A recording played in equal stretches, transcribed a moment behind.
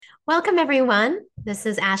Welcome, everyone. This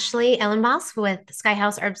is Ashley Ellenboss with Sky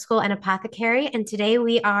House Herb School and Apothecary. And today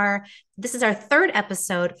this is our third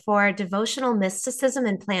episode for Devotional Mysticism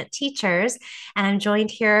and Plant Teachers. And I'm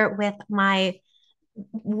joined here with my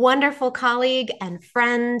wonderful colleague and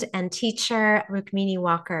friend and teacher, Rukmini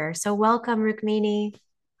Walker. So welcome, Rukmini.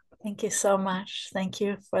 Thank you so much. Thank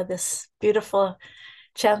you for this beautiful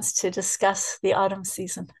chance to discuss the autumn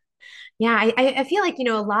season. Yeah, I feel like,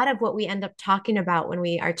 a lot of what we end up talking about when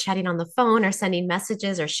we are chatting on the phone or sending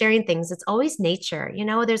messages or sharing things, it's always nature.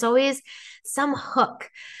 There's always some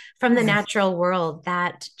hook from the natural world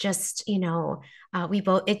that just, it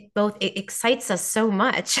excites us so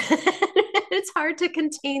much. It's hard to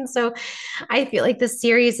contain. So I feel like this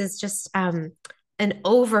series is just an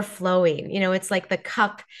overflowing, it's like the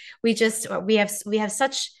cup. We have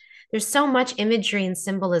such there's so much imagery and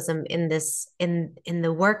symbolism in this in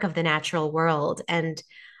the work of the natural world, and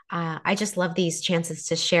I just love these chances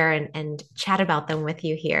to share and chat about them with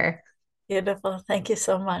you here. Beautiful. Thank you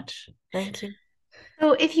so much. Thank you.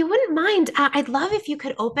 So if you wouldn't mind, I'd love if you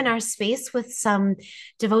could open our space with some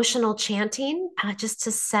devotional chanting, just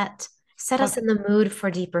to set us Okay, in the mood for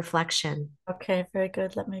deep reflection. okay, very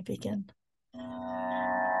good. Let me begin.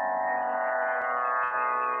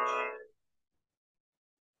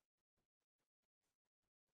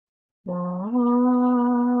 ॐ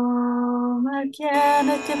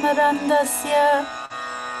ज्ञानतिमिरन्दस्य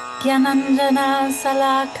ज्ञानञ्जनशलाकया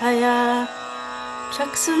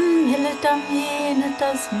चक्षुन्मिलितं येन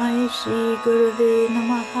तस्मै श्रीगुरुवे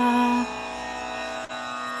नमः।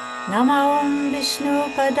 नमो ॐ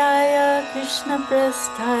विष्णुपदाय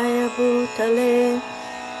कृष्णप्रेष्ठाय भूतले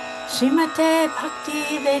श्रीमते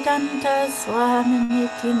भक्तिवेदान्त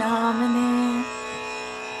स्वामिनिति नामिने।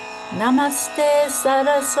 नमस्ते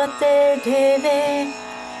सरस्वते देवे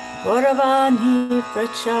गौरवाणी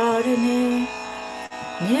प्रचारिणे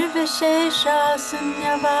निर्विशेष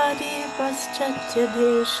शून्यवादी पाश्चात्य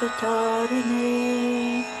देशतारिणे।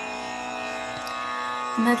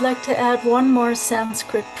 And I'd like to add one more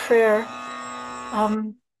Sanskrit prayer,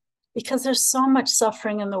 because there's so much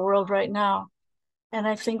suffering in the world right now. And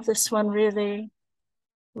I think this one really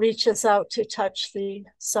reaches out to touch the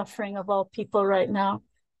suffering of all people right now.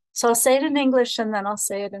 So I'll say it in English and then I'll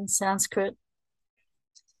say it in Sanskrit.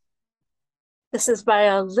 This is by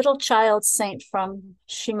a little child saint from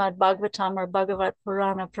Shrimad Bhagavatam or Bhagavat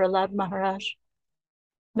Purana, Prahlad Maharaj.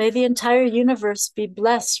 May the entire universe be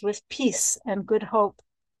blessed with peace and good hope.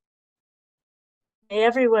 May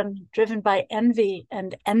everyone driven by envy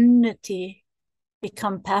and enmity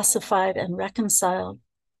become pacified and reconciled.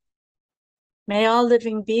 May all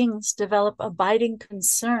living beings develop abiding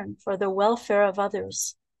concern for the welfare of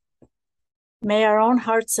others. May our own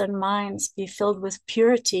hearts and minds be filled with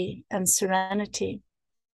purity and serenity.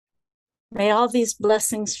 May all these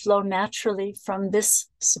blessings flow naturally from this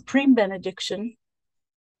supreme benediction.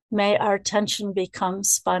 May our attention become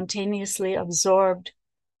spontaneously absorbed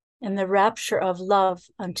in the rapture of love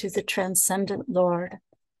unto the transcendent Lord.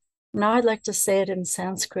 Now I'd like to say it in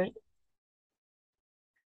Sanskrit.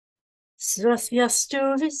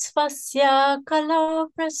 Svasyastu visvasya kalo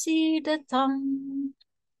prasidatam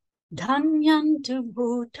Dhanyantu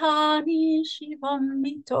bhutani shivam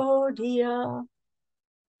mitodiya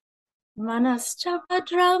manascha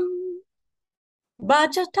bhadram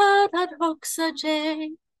bhajatad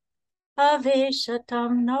hoksaje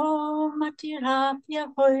aveshatam no matirapya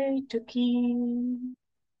hoituki.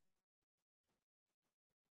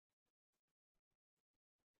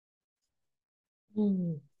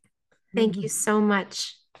 Mm. Thank you so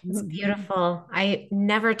much. It's beautiful. I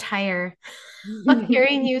never tire of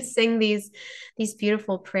hearing you sing these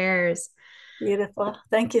beautiful prayers. Beautiful.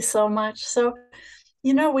 Thank you so much. So,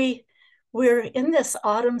 we're in this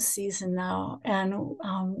autumn season now, and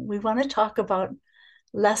we want to talk about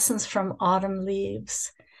lessons from autumn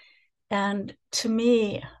leaves. And to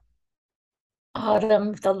me,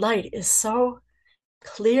 autumn, the light is so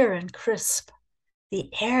clear and crisp. The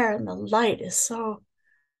air and the light is so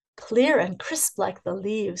clear and crisp like the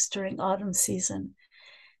leaves during autumn season.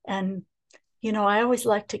 And, I always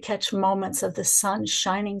like to catch moments of the sun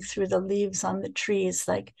shining through the leaves on the trees,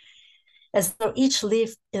 like as though each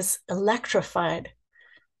leaf is electrified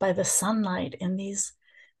by the sunlight in these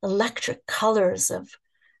electric colors of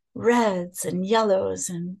reds and yellows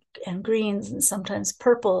and greens and sometimes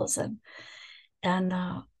purples and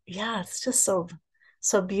yeah, it's just so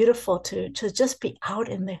beautiful to just be out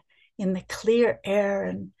in the clear air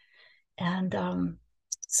and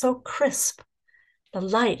so crisp, the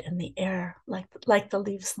light and the air, like the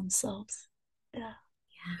leaves themselves. Yeah.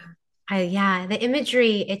 Yeah, the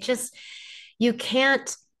imagery, you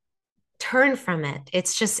can't turn from it.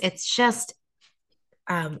 It's just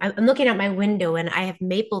I'm looking out my window and I have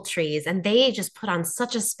maple trees and they just put on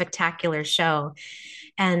such a spectacular show.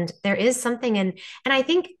 And there is something and I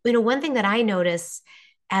think, one thing that I notice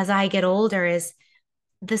as I get older is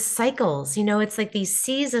the cycles, it's like these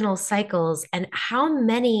seasonal cycles and how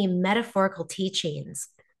many metaphorical teachings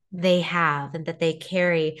they have and that they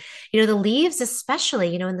carry. The leaves,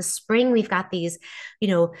 especially, in the spring, we've got these, you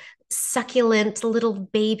know, succulent little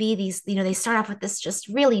baby, these, they start off with this just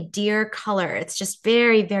really dear color. It's just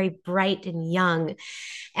very, very bright and young. Mm.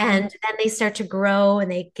 And then they start to grow and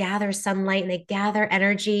they gather sunlight and they gather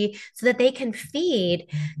energy so that they can feed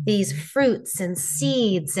these fruits and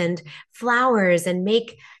seeds and flowers and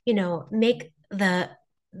make the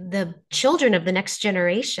children of the next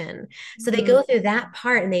generation. So they Mm. go through that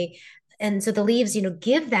part and so the leaves,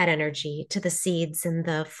 give that energy to the seeds and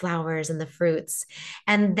the flowers and the fruits.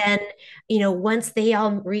 And then, once they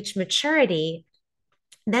all reach maturity,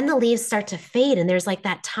 then the leaves start to fade and there's like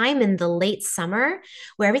that time in the late summer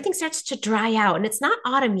where everything starts to dry out and it's not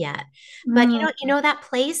autumn yet, but Mm. that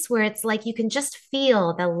place where it's like you can just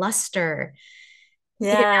feel the luster,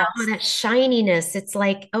 Yes. that shininess. It's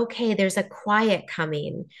like, okay, there's a quiet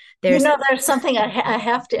coming. You There's know, there's something I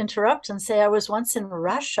have to interrupt and say I was once in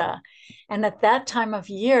Russia, and at that time of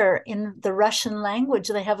year, in the Russian language,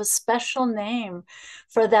 they have a special name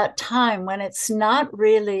for that time when it's not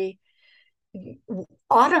really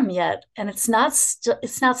autumn yet, and it's not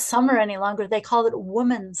summer any longer. They call it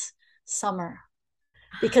woman's summer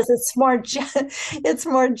because it's more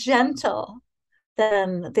gentle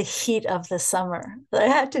than the heat of the summer. So I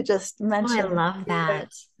had to just Oh, I mention that. love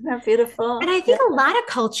that. Isn't that And beautiful? I Yeah. think a lot of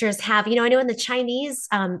cultures have, I know in the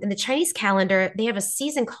Chinese calendar, they have a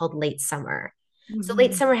season called late summer. So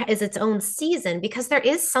late Mhm. summer is its own season because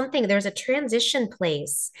there's a transition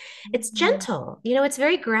place. It's Mhm. gentle, it's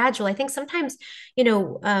very gradual. I think sometimes,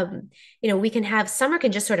 we can have summer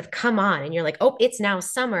can just sort of come on and you're like, oh, it's now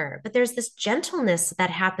summer. But there's this gentleness that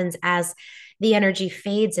happens as the energy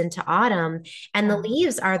fades into autumn. And the Yeah.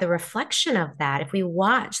 leaves are the reflection of that. If we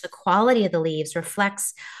watch, the quality of the leaves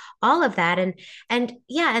reflects all of that. And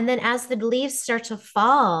yeah, and then as the leaves start to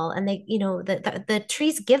fall and they, the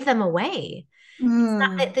trees give them away. It's Mm.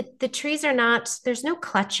 not the trees are not, there's no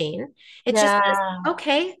clutching. It just says, Yeah.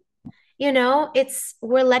 okay, it's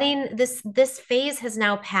we're letting this phase has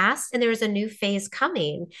now passed and there's a new phase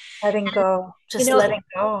coming. Letting And go. you Just know, letting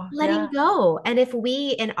go. letting Yeah. go. And if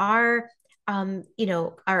we in our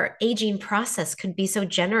aging process could be so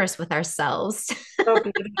generous with ourselves. So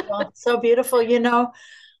beautiful. So beautiful.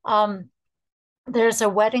 Um, there's a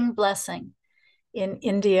wedding blessing in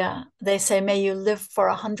India. They say, may you live for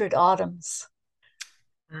 100 autumns,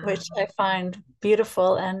 which I find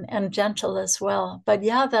beautiful and gentle as well. But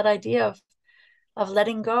yeah, that idea of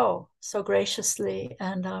letting go so graciously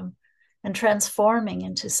and transforming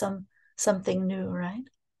into something new, right?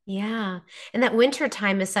 Yeah. And that winter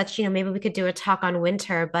time is such, maybe we could do a talk on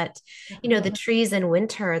winter, but the Definitely. trees in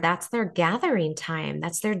winter, that's their gathering time.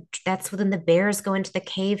 That's when the bears go into the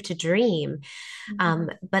cave to dream.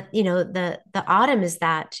 Mhm. But the autumn is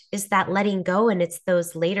that letting go and it's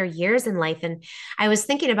those later years in life. And I was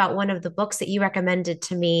thinking about one of the books that you recommended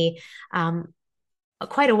to me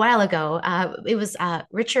quite a while ago. It was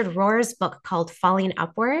Richard Rohr's book called Falling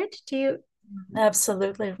Upward. Do you?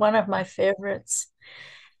 Absolutely. One of my favorites.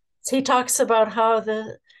 He talks about how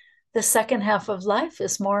the second half of life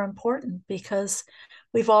is more important because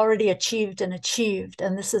we've already achieved, and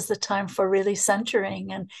this is the time for really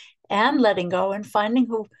centering and letting go and finding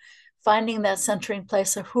that centering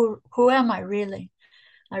place of who am I really.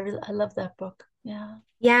 I love that book. Yeah.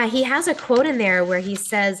 Yeah, he has a quote in there where he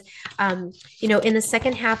says, in the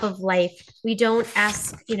second half of life, we don't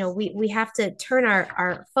ask, we have to turn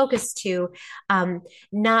our focus to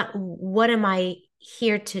not what am I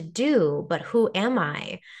here to do, but who am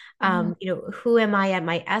I? Mm. Who am I at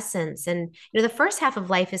my essence? And, the first half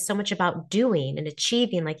of life is so much about doing and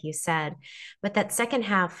achieving, like you said, but that second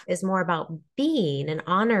half is more about being and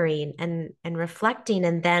honoring and reflecting.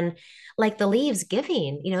 And then like the leaves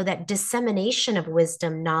giving, that dissemination of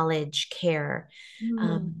wisdom, knowledge, care.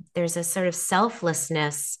 Mm. There's a sort of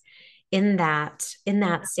selflessness in that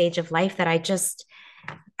stage of life that I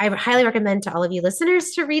highly recommend to all of you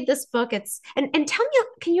listeners to read this book. And tell me,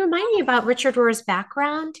 can you remind me about Richard Rohr's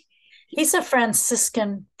background? He's a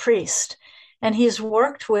Franciscan priest, and he's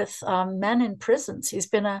worked with men in prisons. He's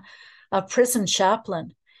been a prison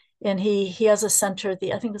chaplain, and he has a center.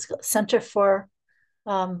 I think it's called Center for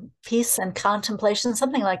Peace and Contemplation,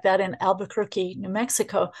 something like that, in Albuquerque, New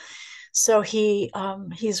Mexico. So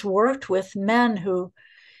he's worked with men who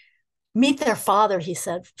meet their father, he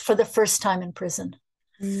said, for the first time in prison.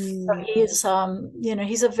 So Mm, he's,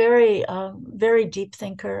 he's a very, very deep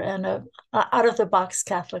thinker and a out of the box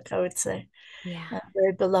Catholic, I would say, yeah. a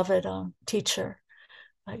very beloved teacher.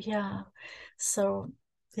 Yeah, so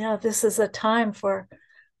yeah, this is a time for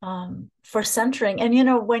centering.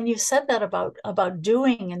 And when you said that about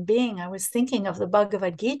doing and being, I was thinking of the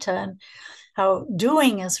Bhagavad Gita and how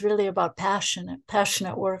doing is really about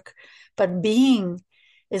passionate work, but being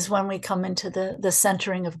is when we come into the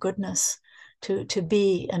centering of goodness, to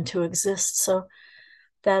be and to exist. So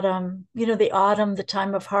that the autumn, the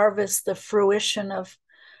time of harvest, the fruition of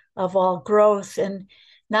all growth, and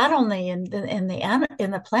not only in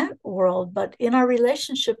the plant world, but in our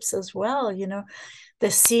relationships as well.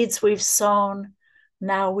 The seeds we've sown,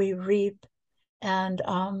 now we reap. And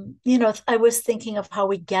I was thinking of how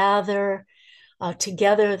we gather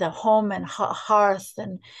together, the home and hearth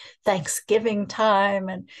and Thanksgiving time,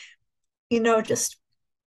 and just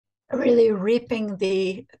really reaping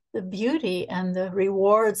the beauty and the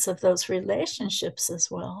rewards of those relationships as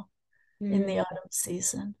well in Mm. the autumn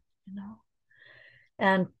season. you know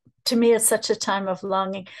and to me, it's such a time of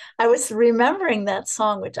longing. I was remembering that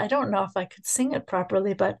song, which I don't know if I could sing it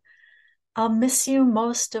properly, but I'll miss you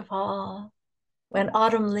most of all when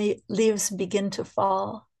autumn leaves begin to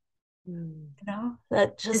fall. Mm.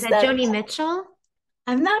 That Is just that that Joni Mitchell?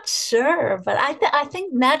 I'm not sure, but I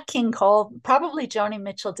think Nat King Cole, probably Joni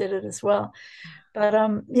Mitchell did it as well. But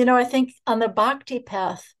I think on the bhakti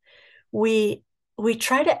path, we we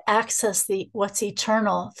try to access the what's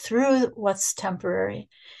eternal through what's temporary.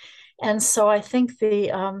 And so I think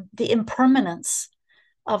the impermanence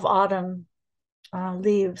of autumn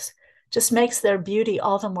leaves just makes their beauty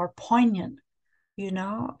all the more poignant.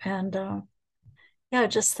 And yeah,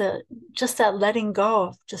 just that letting go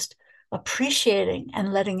of just appreciating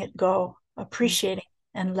and letting it go, appreciating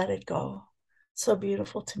and let it go. So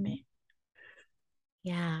beautiful to me.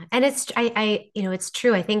 Yeah. And it's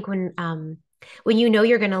true. I think when you know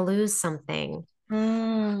you're going to lose something, it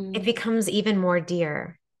Mm, becomes even more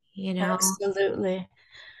dear, you know? absolutely.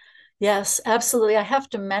 Yes, absolutely. I have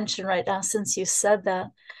to mention right now, since you said that,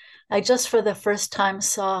 I just for the first time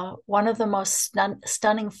saw one of the most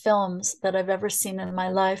stunning films that I've ever seen in my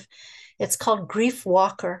life. It's called Grief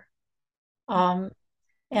Walker. Um,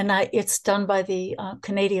 and it's done by the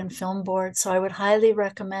Canadian Film Board. So I would highly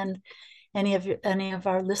recommend any of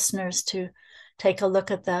our listeners to take a look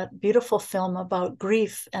at that beautiful film about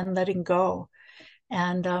grief and letting go,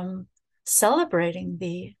 and celebrating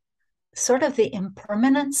the sort of the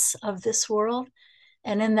impermanence of this world,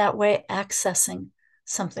 and in that way accessing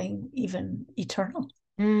something even eternal.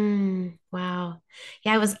 Wow.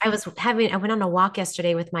 Yeah, I went on a walk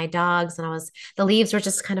yesterday with my dogs and the leaves were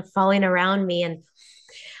just kind of falling around me. And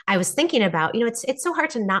I was thinking about, it's so hard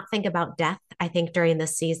to not think about death, I think, during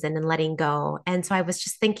this season and letting go. And so I was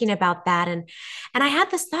just thinking about that. And I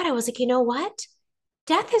had this thought, I was like, you know what?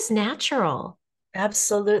 Death is natural,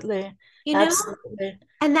 Absolutely. you know? Absolutely.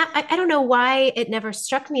 And that I don't know why it never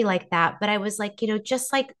struck me like that, but I was like,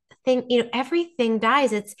 just like everything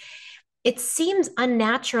dies. It seems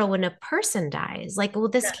unnatural when a person dies. Like, well,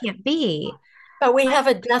 this Yeah. can't be. But we have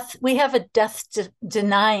a death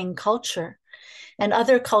denying culture, and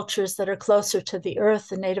other cultures that are closer to the earth,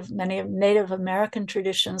 the many Native American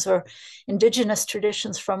traditions or indigenous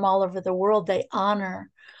traditions from all over the world, they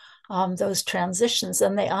honor those transitions,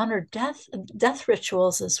 and they honor death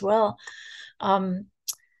rituals as well. Um,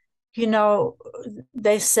 you know,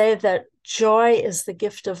 they say that joy is the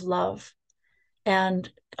gift of love, and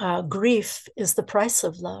grief is the price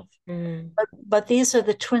of love. Mm, But these are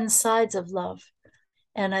the twin sides of love.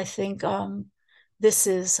 And I think this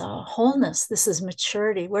is wholeness, this is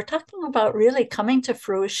maturity. We're talking about really coming to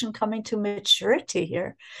fruition, coming to maturity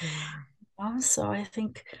here. yeah. So I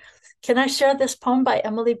think, can I share this poem by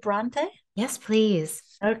Emily Bronte? Yes, please.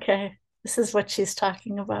 Okay, this is what she's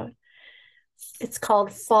talking about. It's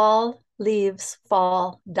called Fall, Leaves,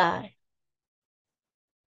 Fall, Die.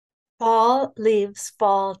 Fall, leaves,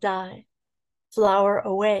 fall, die. Flower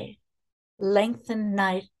away, lengthen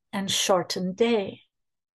night and shorten day.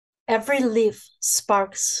 Every leaf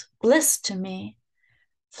sparks bliss to me,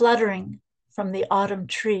 fluttering from the autumn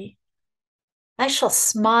tree. I shall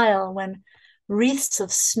smile when wreaths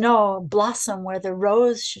of snow blossom where the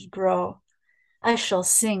rose should grow. I shall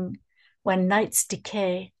sing when night's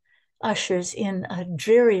decay ushers in a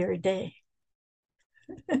drearier day.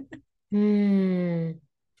 Mm.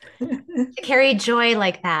 To carry joy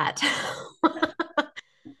like that.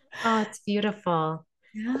 Oh, it's beautiful.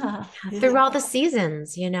 Yeah, Through yeah, all the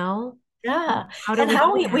seasons, you know? Yeah. How do And we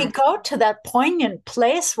how do we that? go to that poignant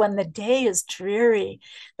place when the day is dreary.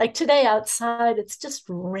 Like today outside, it's just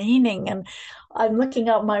raining. And I'm looking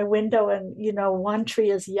out my window, and, one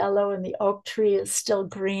tree is yellow and the oak tree is still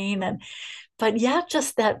green. But yeah,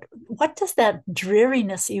 just that, what does that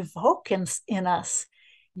dreariness evoke in us?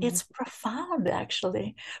 Mhm. It's profound,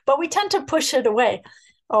 actually. But we tend to push it away.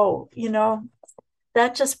 Oh,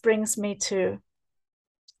 that just brings me to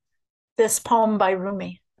this poem by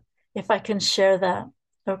Rumi, if I can share that.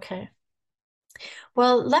 Okay.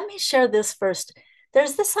 Well, let me share this first.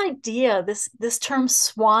 There's this idea, this term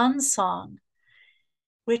swan song,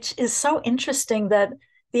 which is so interesting, that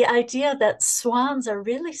the idea that swans are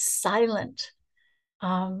really silent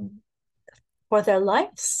um, for their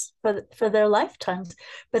lives, for their lifetimes.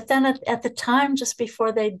 But then at the time just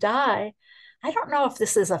before they die, I don't know if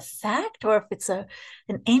this is a fact or if it's an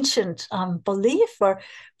ancient belief,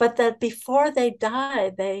 but that before they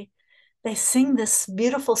die, they sing this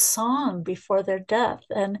beautiful song before their death.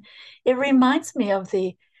 And it reminds me of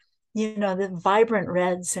the vibrant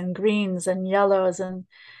reds and greens and yellows and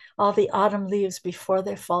all the autumn leaves before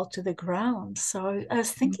they fall to the ground. So I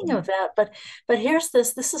was thinking of that, but here's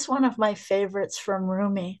this. This is one of my favorites from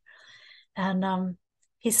Rumi, and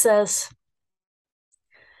he says,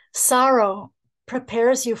 "Sorrow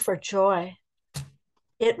prepares you for joy.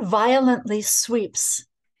 It violently sweeps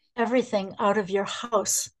everything out of your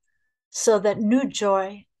house so that new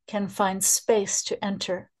joy can find space to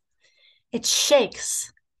enter. It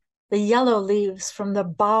shakes the yellow leaves from the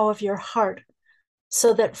bough of your heart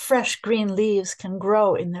so that fresh green leaves can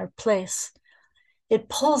grow in their place. It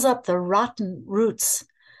pulls up the rotten roots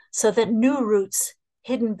so that new roots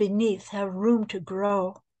hidden beneath have room to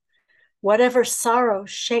grow. Whatever sorrow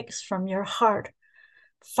shakes from your heart,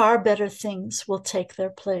 far better things will take their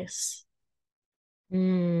place."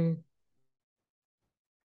 Mm.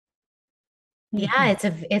 Yeah,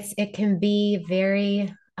 Mhm. it can be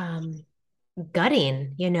very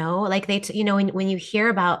gutting, like when you hear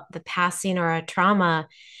about the passing or a trauma,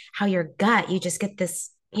 how your gut, you just get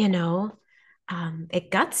this,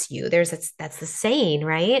 it guts you. That's the saying,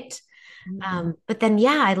 right? Mhm. But then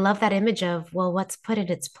yeah, I love that image of, well, what's put in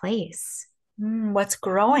its place? What's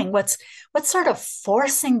growing? What's sort of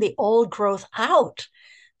forcing the old growth out?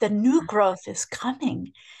 The new growth is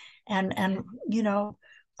coming, and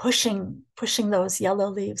pushing those yellow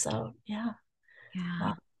leaves out. Yeah. Yeah.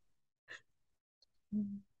 Wow.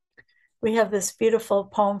 We have this beautiful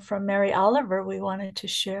poem from Mary Oliver we wanted to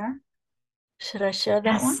share. Should I share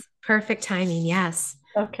that one? Yes. Perfect timing. Yes.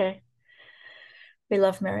 Okay. We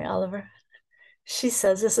love Mary Oliver. She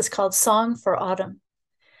says this is called Song for Autumn.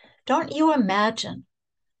 Don't you imagine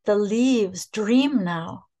the leaves dream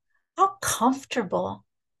now? How comfortable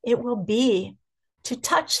it will be to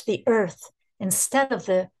touch the earth instead of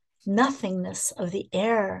the nothingness of the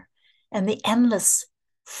air and the endless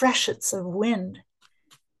freshets of wind.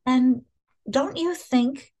 And don't you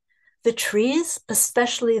think the trees,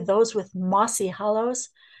 especially those with mossy hollows,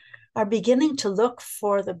 are beginning to look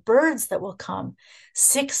for the birds that will come,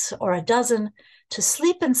 6 or a dozen, to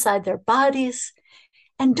sleep inside their bodies?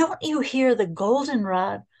 And don't you hear the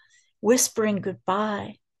goldenrod whispering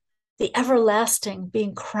goodbye, the everlasting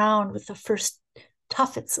being crowned with the first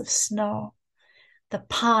tuffets of snow? The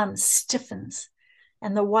pond stiffens,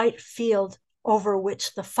 and the white field over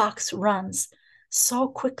which the fox runs so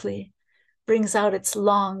quickly brings out its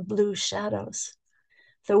long blue shadows.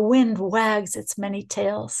 The wind wags its many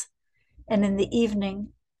tails, and in the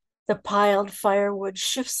evening, the piled firewood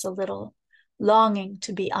shifts a little, longing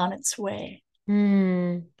to be on its way.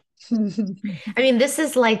 Hmm. I mean, this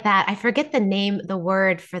is like that. I forget the name, the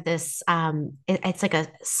word for this. It's like a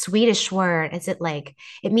Swedish word. Is it like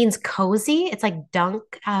it means cozy? It's like dunk.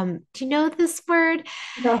 Do you know this word?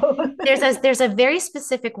 No. There's a very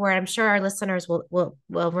specific word. I'm sure our listeners will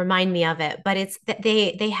remind me of it, but it's that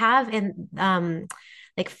they have in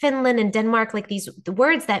like Finland and Denmark, like these the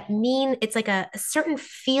words that mean it's like a certain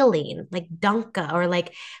feeling, like dunka or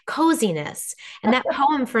like coziness. And that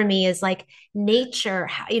poem for me is like nature.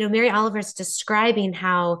 Mary Oliver's describing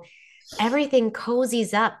how everything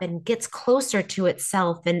cozies up and gets closer to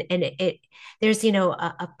itself, and there's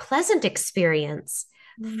a pleasant experience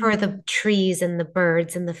for the Mm. trees and the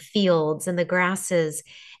birds and the fields and the grasses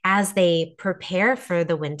as they prepare for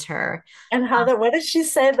the winter. And what does she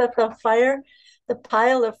say, that the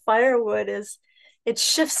pile of firewood it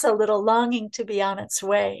shifts a little, longing to be on its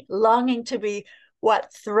way, longing to be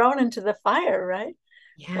what, thrown into the fire, right?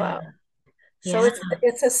 Yeah, Wow. So yeah.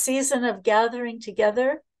 it's a season of gathering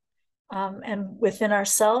together, and within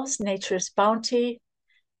ourselves, nature's bounty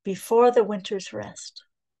before the winter's rest.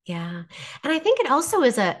 Yeah. And I think it also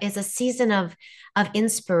is a season of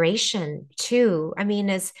inspiration too. I mean,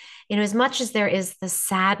 as you know, as much as there is the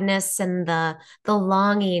sadness and the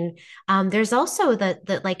longing, there's also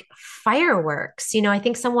the like fireworks. You know, I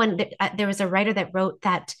think there was a writer that wrote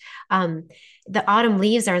that the autumn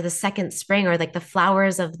leaves are the second spring, or like the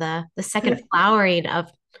flowers of the second flowering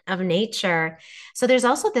of nature. So there's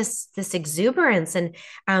also this exuberance. And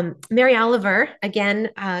Mary Oliver again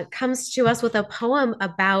comes to us with a poem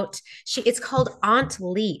about it's called Aunt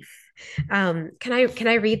Leaf. Can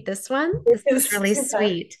I read this one? This is It's, really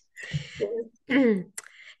sweet.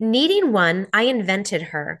 Needing one, I invented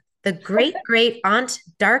her. The great great aunt,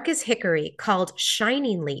 dark as hickory, called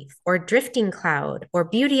Shining Leaf, or Drifting Cloud, or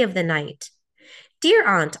Beauty of the Night. Dear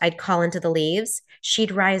aunt, I'd call into the leaves.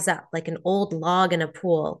 She'd rise up like an old log in a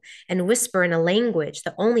pool and whisper in a language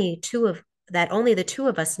that only the two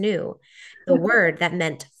of us knew, the word that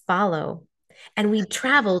meant follow. And we'd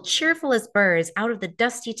travel cheerful as birds out of the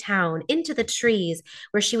dusty town into the trees,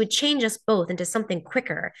 where she would change us both into something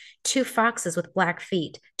quicker: two foxes with black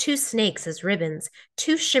feet, two snakes as ribbons,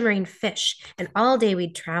 two shimmering fish, and all day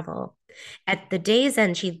we'd travel. At the day's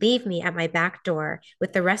end, she'd leave me at my back door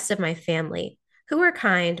with the rest of my family, who were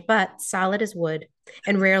kind but solid as wood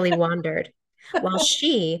and rarely wandered, while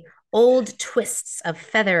she, old twists of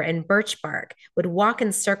feather and birch bark, would walk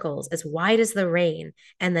in circles as wide as the rain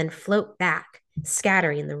and then float back,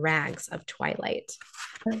 scattering the rags of twilight.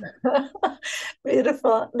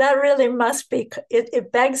 beautiful. That really must be,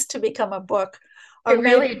 it begs to become a book, or It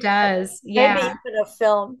maybe really does. maybe Yeah. even a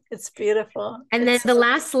film. It's beautiful. And then It's the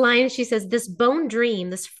last line, she says, "This bone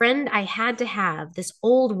dream, this friend I had to have, this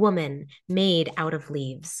old woman made out of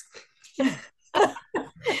leaves."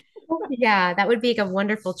 Yeah, that would be a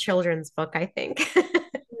wonderful children's book, I think.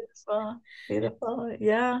 beautiful, beautiful.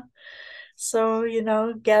 Yeah. So,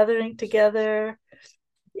 gathering together,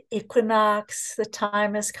 equinox, the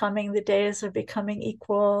time is coming, the days are becoming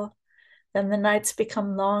equal, then the nights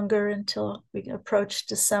become longer until we approach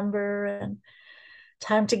December, and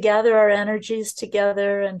time to gather our energies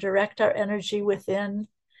together and direct our energy within.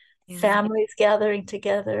 Yeah. Families gathering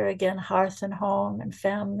together again, hearth and home and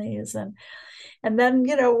families, and then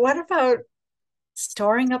what about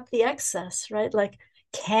storing up the excess, right? Like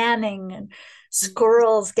canning, and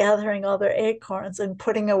squirrels gathering all their acorns and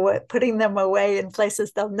putting them away in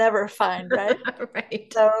places they'll never find, right?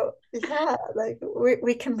 Right. So yeah, like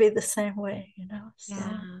we can be the same way, so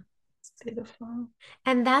Yeah. it's beautiful.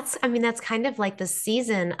 And I mean, that's kind of like the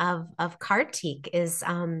season of Kartik is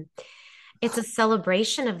it's a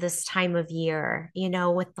celebration of this time of year,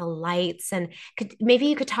 with the lights. And maybe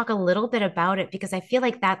you could talk a little bit about it, because I feel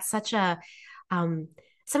like that's such a um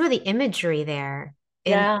some of the imagery there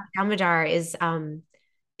in Yeah. Damodar is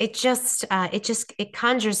it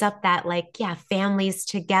conjures up that, like, yeah, families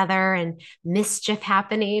together and mischief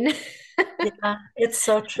happening. Yeah, it's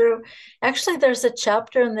so true. Actually, there's a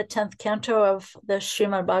chapter in the 10th canto of the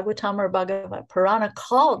Srimad Bhagavatam or Bhagavad Purana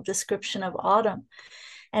called Description of Autumn.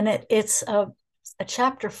 And it's a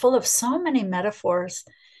chapter full of so many metaphors.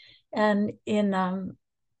 And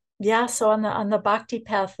so on the bhakti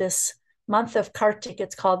path, this month of Kartik,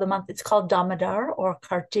 it's called Damodar or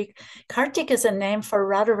Kartik. Kartik is a name for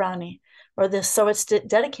Radharani, so it's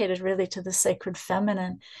dedicated really to the sacred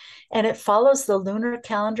feminine. And it follows the lunar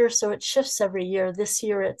calendar, so it shifts every year. This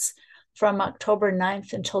year it's from October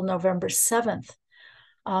 9th until November 7th.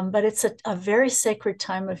 But it's a very sacred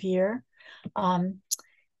time of year. Um,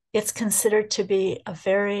 it's considered to be a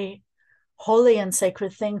very holy and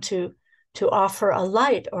sacred thing to offer a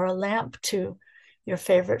light or a lamp to your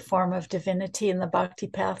favorite form of divinity. In the bhakti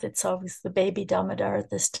path, it's always the baby Damodar at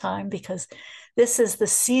this time, because this is the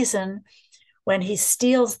season when he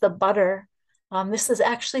steals the butter. This is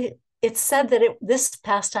actually, it's said that this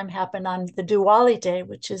pastime happened on the Diwali day,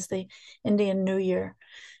 which is the Indian New Year.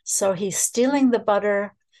 So he's stealing the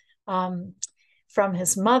butter um, from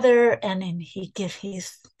his mother, and he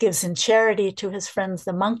gives in charity to his friends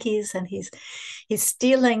the monkeys, and he's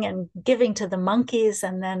stealing and giving to the monkeys,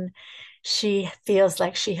 and then she feels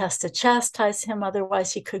like she has to chastise him,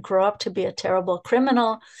 otherwise he could grow up to be a terrible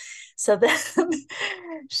criminal. So then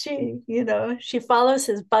she follows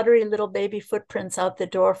his buttery little baby footprints out the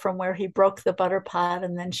door from where he broke the butter pot,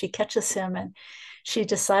 and then she catches him, and she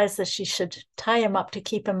decides that she should tie him up to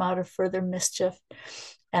keep him out of further mischief.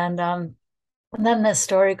 And then the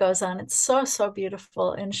story goes on. It's so, so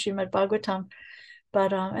beautiful in Srimad Bhagavatam.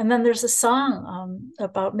 But and then there's a song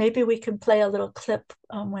about, maybe we can play a little clip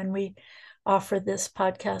when we offer this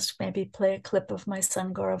podcast, maybe play a clip of my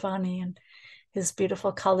son Gauravani and his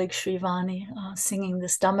beautiful colleague Shrivani singing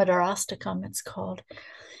this Damodar Astakam, it's called.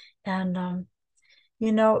 And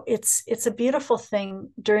it's a beautiful thing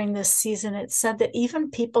during this season. It's said that even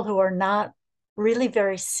people who are not really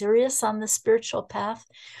very serious on the spiritual path,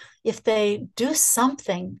 if they do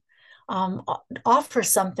something, offer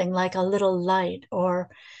something like a little light, or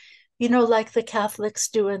like the Catholics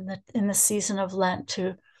do in the season of Lent,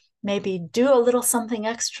 to maybe do a little something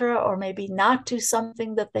extra, or maybe not do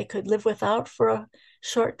something that they could live without for a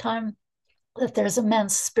short time, that there's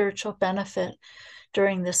immense spiritual benefit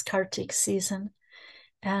during this Kartik season.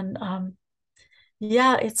 And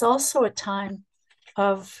yeah, it's also a time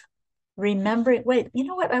of remembering. Wait, you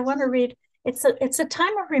know what? I want to read. It's a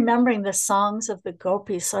time of remembering the songs of the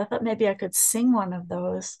gopis. So I thought maybe I could sing one of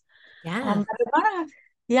those. Yeah.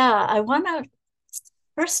 But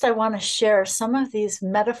first I want to share some of these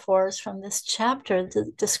metaphors from this chapter,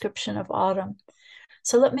 the description of autumn.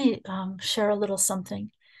 So let me share a little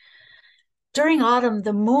something. During autumn,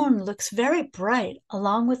 the moon looks very bright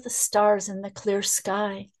along with the stars in the clear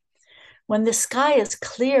sky. When the sky is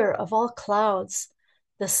clear of all clouds,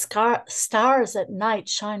 the stars at night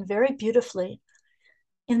shine very beautifully.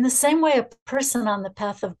 In the same way, a person on the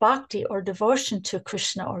path of bhakti or devotion to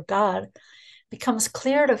Krishna or God becomes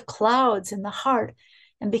cleared of clouds in the heart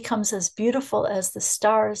and becomes as beautiful as the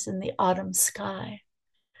stars in the autumn sky.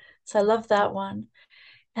 So I love that one.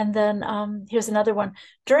 And then here's another one.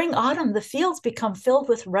 During autumn, the fields become filled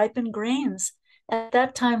with ripened grains. At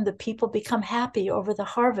that time, the people become happy over the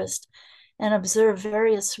harvest and observe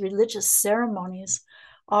various religious ceremonies,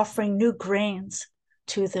 offering new grains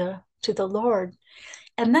to the Lord.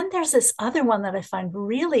 And then there's this other one that I find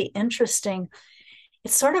really interesting.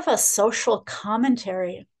 It's sort of a social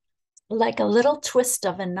commentary, like a little twist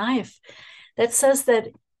of a knife, that says that,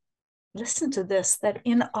 listen to this, that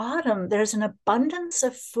in autumn there's an abundance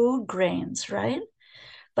of food grains, right?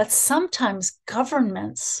 But sometimes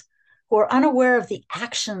governments who are unaware of the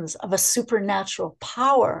actions of a supernatural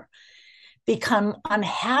power become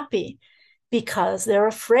unhappy because they're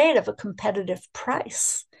afraid of a competitive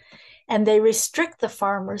price, and they restrict the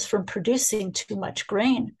farmers from producing too much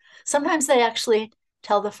grain. Sometimes they actually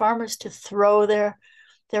tell the farmers to throw their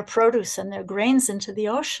produce and their grains into the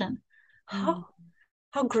ocean. Mm.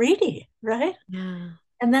 How greedy, right? Yeah.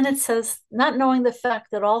 And then it says, not knowing the fact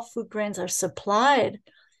that all food grains are supplied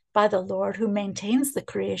by the Lord who maintains the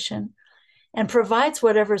creation and provides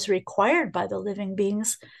whatever is required by the living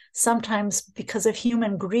beings, sometimes because of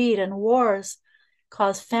human greed and wars,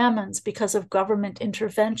 cause famines because of government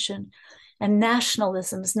intervention and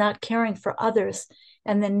nationalisms not caring for others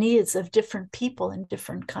and the needs of different people in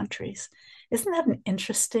different countries. Isn't that an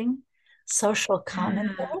interesting social Yeah.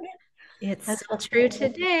 commentary? It's I so thought true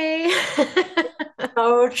today.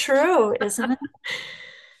 so true, isn't it?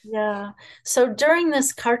 Yeah. So during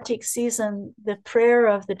this Kartik season, the prayer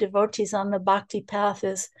of the devotees on the bhakti path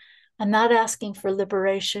is, I'm not asking for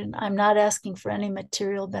liberation. I'm not asking for any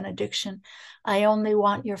material benediction. I only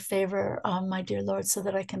want your favor, my dear Lord, so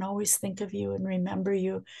that I can always think of you and remember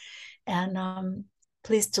you. And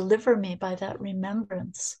please deliver me by that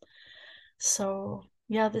remembrance. So,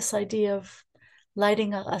 yeah, this idea of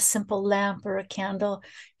lighting a simple lamp or a candle,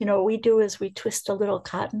 what we do is we twist a little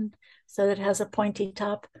cotton so that it has a pointy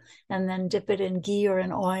top, and then dip it in ghee or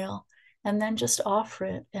in oil, and then just offer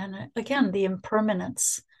it. And again, the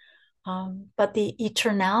impermanence, but the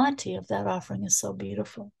eternality of that offering is so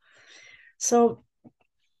beautiful. So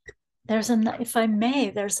if I may,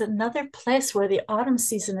 there's another place where the autumn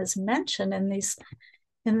season is mentioned in this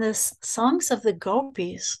songs of the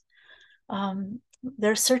gopis.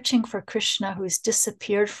 They're searching for Krishna, who's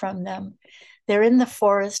disappeared from them. They're in the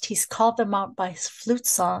forest. He's called them out by his flute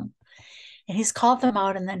song, and he's called them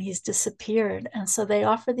out and then he's disappeared. And so they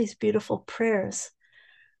offer these beautiful prayers.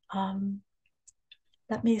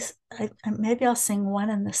 Maybe I'll sing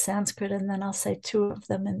one in the Sanskrit and then I'll say two of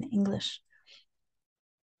them in English.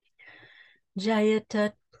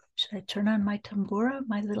 Jayata, should I turn on my tambura,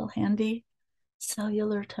 my little handy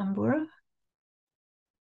cellular tambura?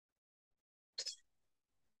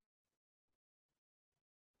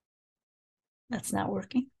 That's not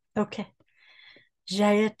working. Okay.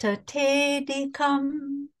 Jayata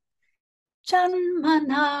tedikam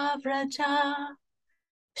janmana vraja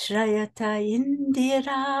Shrayata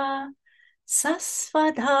Indira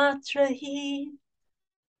Sasvadhatrahi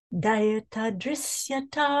Dayata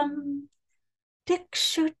Drisyatam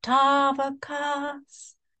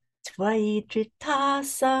Dikshutavakas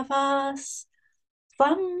Tvayidritasavas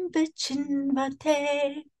Tvam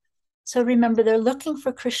Vichinvate. So remember, they're looking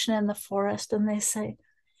for Krishna in the forest, and they say,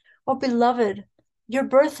 Oh, beloved, your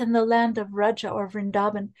birth in the land of Raja or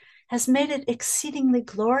Vrindavan has made it exceedingly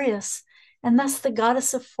glorious, and thus the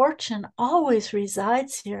goddess of fortune always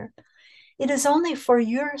resides here. It is only for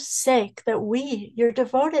your sake that we, your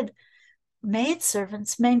devoted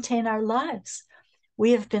maidservants, maintain our lives.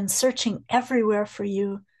 We have been searching everywhere for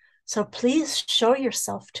you, so please show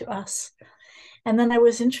yourself to us. And then I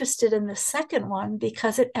was interested in the second one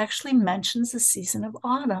because it actually mentions the season of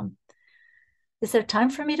autumn. Is there time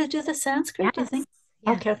for me to do the Sanskrit, do you Yes. think?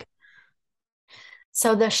 Yes. Okay, okay.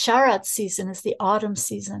 So the Sharat season is the autumn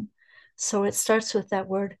season. So it starts with that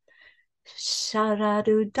word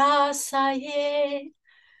Sharadudasaye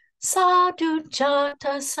Sadhu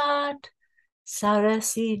Jata Sat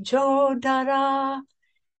Sarasi Jodara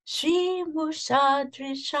Shri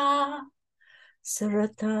Mushadrisha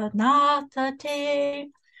Saratanatate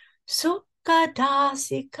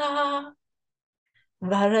Sukadasika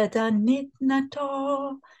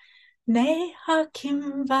Varadanitnato Neha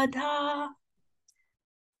Kimvada.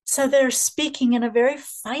 So they're speaking in a very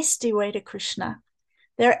feisty way to Krishna.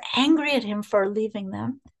 They're angry at him for leaving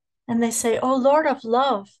them. And they say, "Oh, Lord of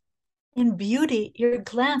love, in beauty, your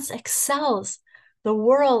glance excels the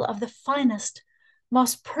whirl of the finest,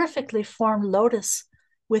 most perfectly formed lotus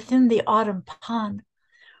within the autumn pond.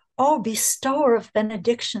 Oh, bestower of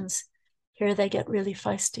benedictions." Here they get really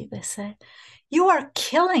feisty, they say. "You are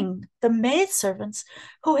killing the maidservants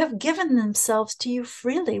who have given themselves to you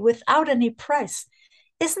freely without any price.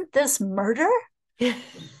 Isn't this murder?"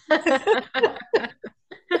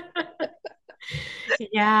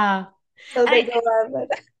 Yeah. So And they I, go on. But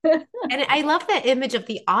and I love that image of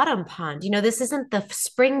the autumn pond. This isn't the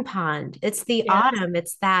spring pond. It's the yeah, autumn.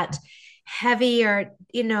 It's that heavier,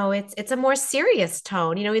 it's a more serious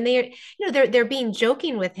tone, and they're being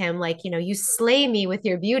joking with him, like, you slay me with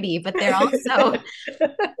your beauty, but they're also,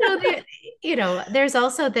 they there's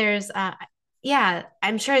yeah,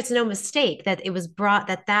 I'm sure it's no mistake that it was brought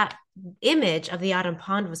that image of the autumn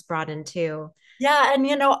pond was brought into. yeah, and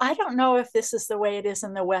I don't know if this is the way it is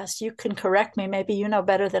in the West. You can correct me. Maybe you know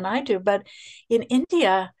better than I do. But in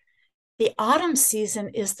India, the autumn season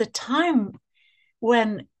is the time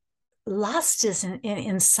when lust is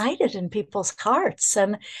incited in people's hearts,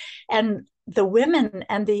 and the women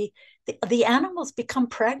and the animals become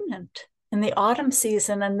pregnant in the autumn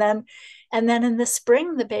season, and then in the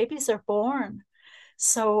spring the babies are born.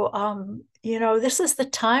 So this is the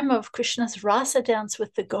time of Krishna's rasa dance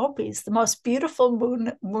with the gopis, the most beautiful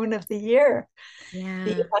moon of the year,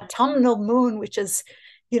 the Yeah. autumnal moon, which is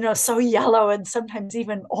so yellow and sometimes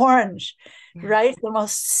even orange, Yeah. right? The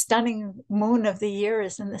most stunning moon of the year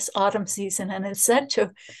is in this autumn season, and it's said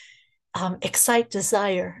to excite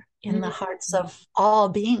desire in the hearts Mhm. of all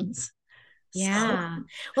beings. So Yeah.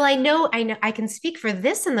 Well, I know I can speak for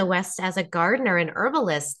this in the West as a gardener and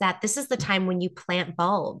herbalist that this is the time when you plant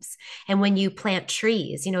bulbs and when you plant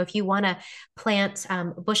trees. If you want to plant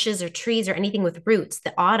bushes or trees or anything with roots,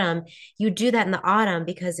 the autumn, you do that in the autumn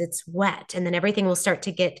because it's wet and then everything will start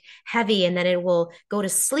to get heavy and then it will go to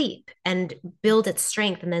sleep and build its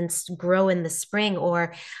strength and then grow in the spring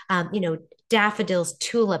or, daffodils,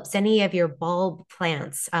 tulips, any of your bulb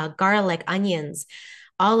plants, garlic, onions,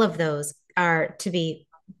 all of those are to be,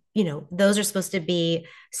 those are supposed to be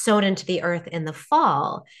sown into the earth in the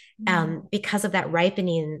fall, because of that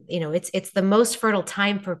ripening. It's the most fertile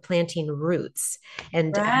time for planting roots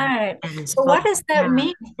and right. and So what bulbs. does that Yeah.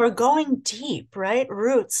 mean for going deep, right?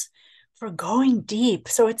 Roots for going deep.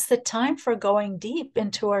 So it's the time for going deep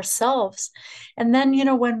into ourselves. And then,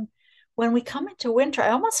 when we come into winter, I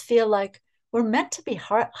almost feel like we're meant to be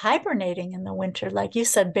hibernating in the winter. Like you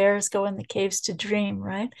said, bears go in the caves to dream,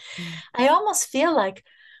 right? Mm. I almost feel like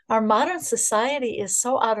our modern society is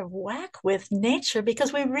so out of whack with nature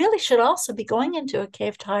because we really should also be going into a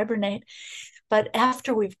cave to hibernate. But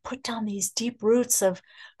after we've put down these deep roots of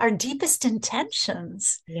our deepest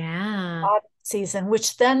intentions, Yeah. autumn season,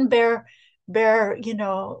 which then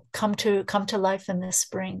come to life in the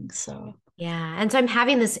spring. So Yeah. And so I'm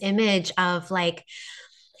having this image of like,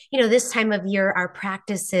 this time of year, our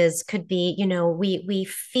practices could be, we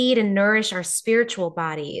feed and nourish our spiritual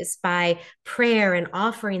bodies by prayer and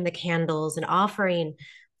offering the candles and offering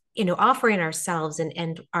ourselves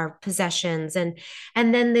and our possessions, and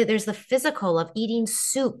then there's the physical of eating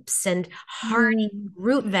soups and hearty mm,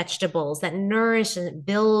 root vegetables that nourish and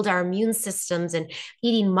build our immune systems, and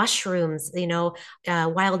eating mushrooms.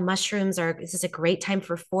 Wild mushrooms are this is a great time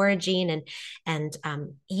for foraging and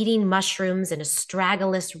eating mushrooms and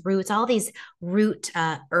astragalus roots, all these root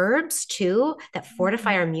herbs too that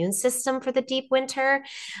fortify our immune system for the deep winter.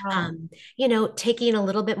 wow. Taking a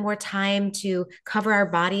little bit more time to cover our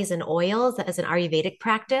bodies in oils as an Ayurvedic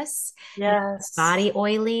practice, Yes. body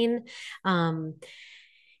oiling. Um,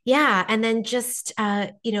 Yeah, and then just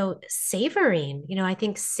savoring. I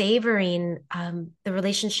think savoring the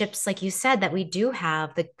relationships, like you said, that we do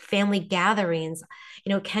have, the family gatherings.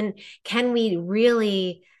 Can we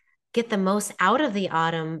really get the most out of the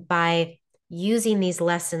autumn by using these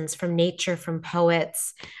lessons from nature, from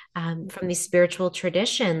poets, from these spiritual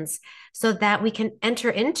traditions, so that we can enter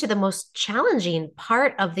into the most challenging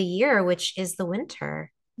part of the year, which is the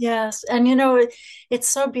winter. Yes. And it's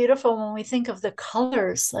so beautiful when we think of the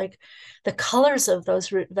colors, like the colors of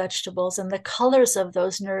those root vegetables and the colors of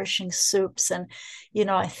those nourishing soups. And,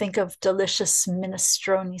 I think of delicious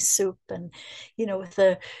minestrone soup and, with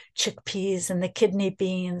the chickpeas and the kidney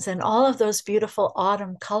beans and all of those beautiful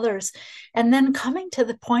autumn colors. And then coming to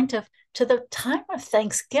the point to the time of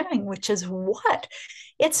Thanksgiving, which is what?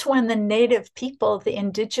 It's when the native people, the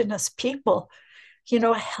indigenous people,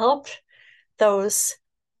 helped those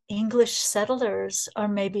English settlers, or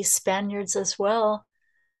maybe Spaniards as well,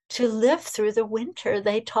 to live through the winter.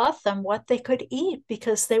 They taught them what they could eat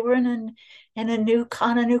because they were in a new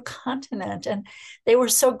on a new continent, and they were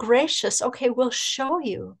so gracious. Okay, we'll show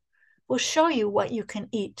you. We'll show you what you can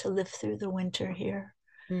eat to live through the winter here.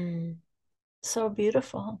 Mm, So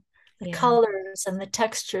beautiful. The yeah, colors and the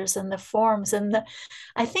textures and the forms and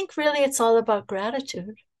I think really it's all about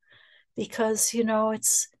gratitude because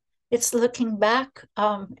it's looking back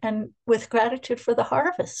and with gratitude for the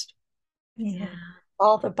harvest, you know, yeah,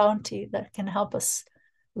 all the bounty that can help us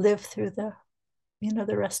live through the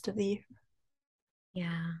rest of the year.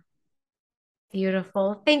 yeah.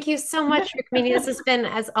 Beautiful. Thank you so much, Rukmini. This has been,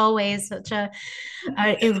 as always, such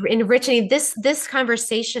enriching. This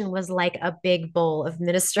conversation was like a big bowl of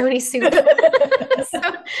minestrone soup. So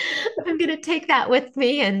I'm gonna take that with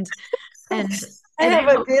me and I and I have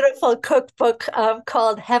a hope. beautiful cookbook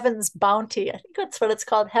called Heaven's Bounty. I think that's what it's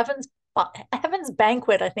called. Heaven's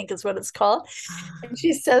Banquet, I think is what it's called. And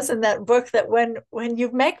she says in that book that when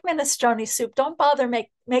you make minestrone soup, don't bother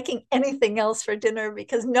making anything else for dinner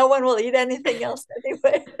because no one will eat anything else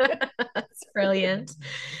anyway. That's brilliant.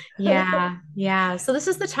 Yeah, yeah. So this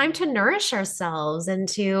is the time to nourish ourselves and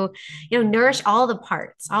to, nourish all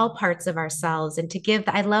parts of ourselves, and to give.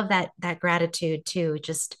 I love that gratitude too.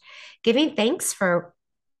 Just giving thanks for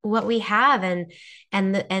what we have, and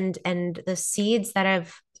the seeds that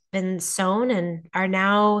have been sown and are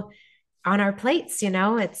now on our plates.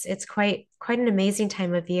 It's quite an amazing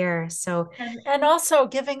time of year. So, And also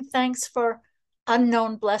giving thanks for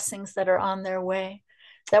unknown blessings that are on their way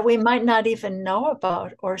that we might not even know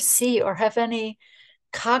about or see or have any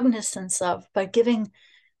cognizance of, but giving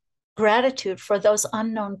gratitude for those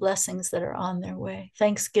unknown blessings that are on their way.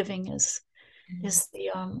 Thanksgiving is the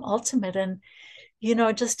ultimate. And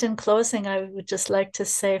just in closing, I would just like to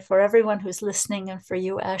say for everyone who's listening and for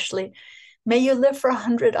you, Ashley, may you live for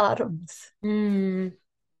 100 autumns. mm.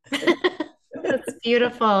 That's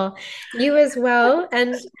beautiful. You as well.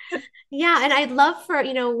 And yeah, and I'd love for,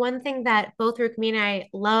 one thing that both Rukmini and I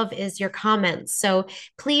love is your comments. So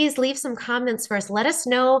please leave some comments for us. Let us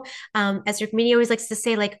know, as Rukmini always likes to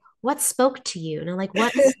say, like, what spoke to you? Like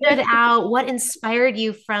what stood out, what inspired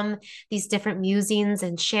you from these different musings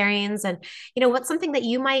and sharings, and what's something that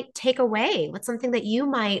you might take away? What's something that you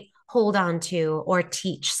might hold on to or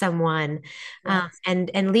teach someone? Yes.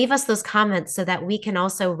 And leave us those comments so that we can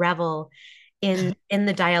also revel in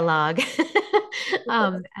the dialogue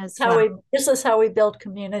as well. This is how we build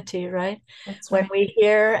community, right? That's When right. we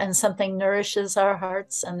hear and something nourishes our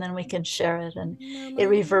hearts, and then we can share it, and it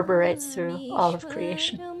reverberates through all of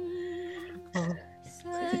creation. Well,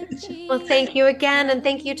 well, thank you again, and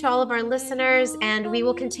thank you to all of our listeners. And we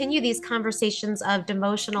will continue these conversations of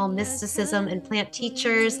devotional mysticism and plant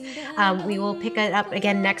teachers. We will pick it up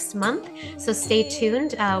again next month, so stay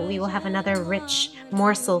tuned. We will have another rich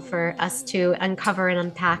morsel for us to uncover and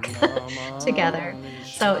unpack together.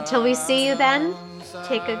 So, till we see you then,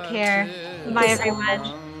 take good care. Thank Bye, you so everyone.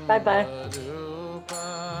 much. Bye bye.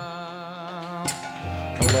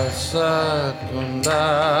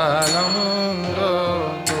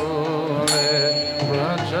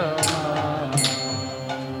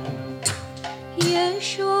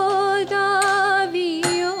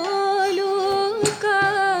 यशोदावियोलुका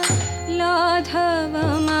लाघवमानं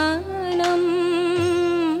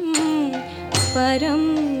परं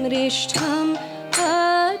मृष्टं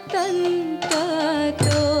अतन्ततो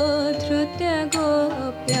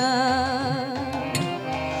धृत्यगोप्या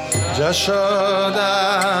Jashoda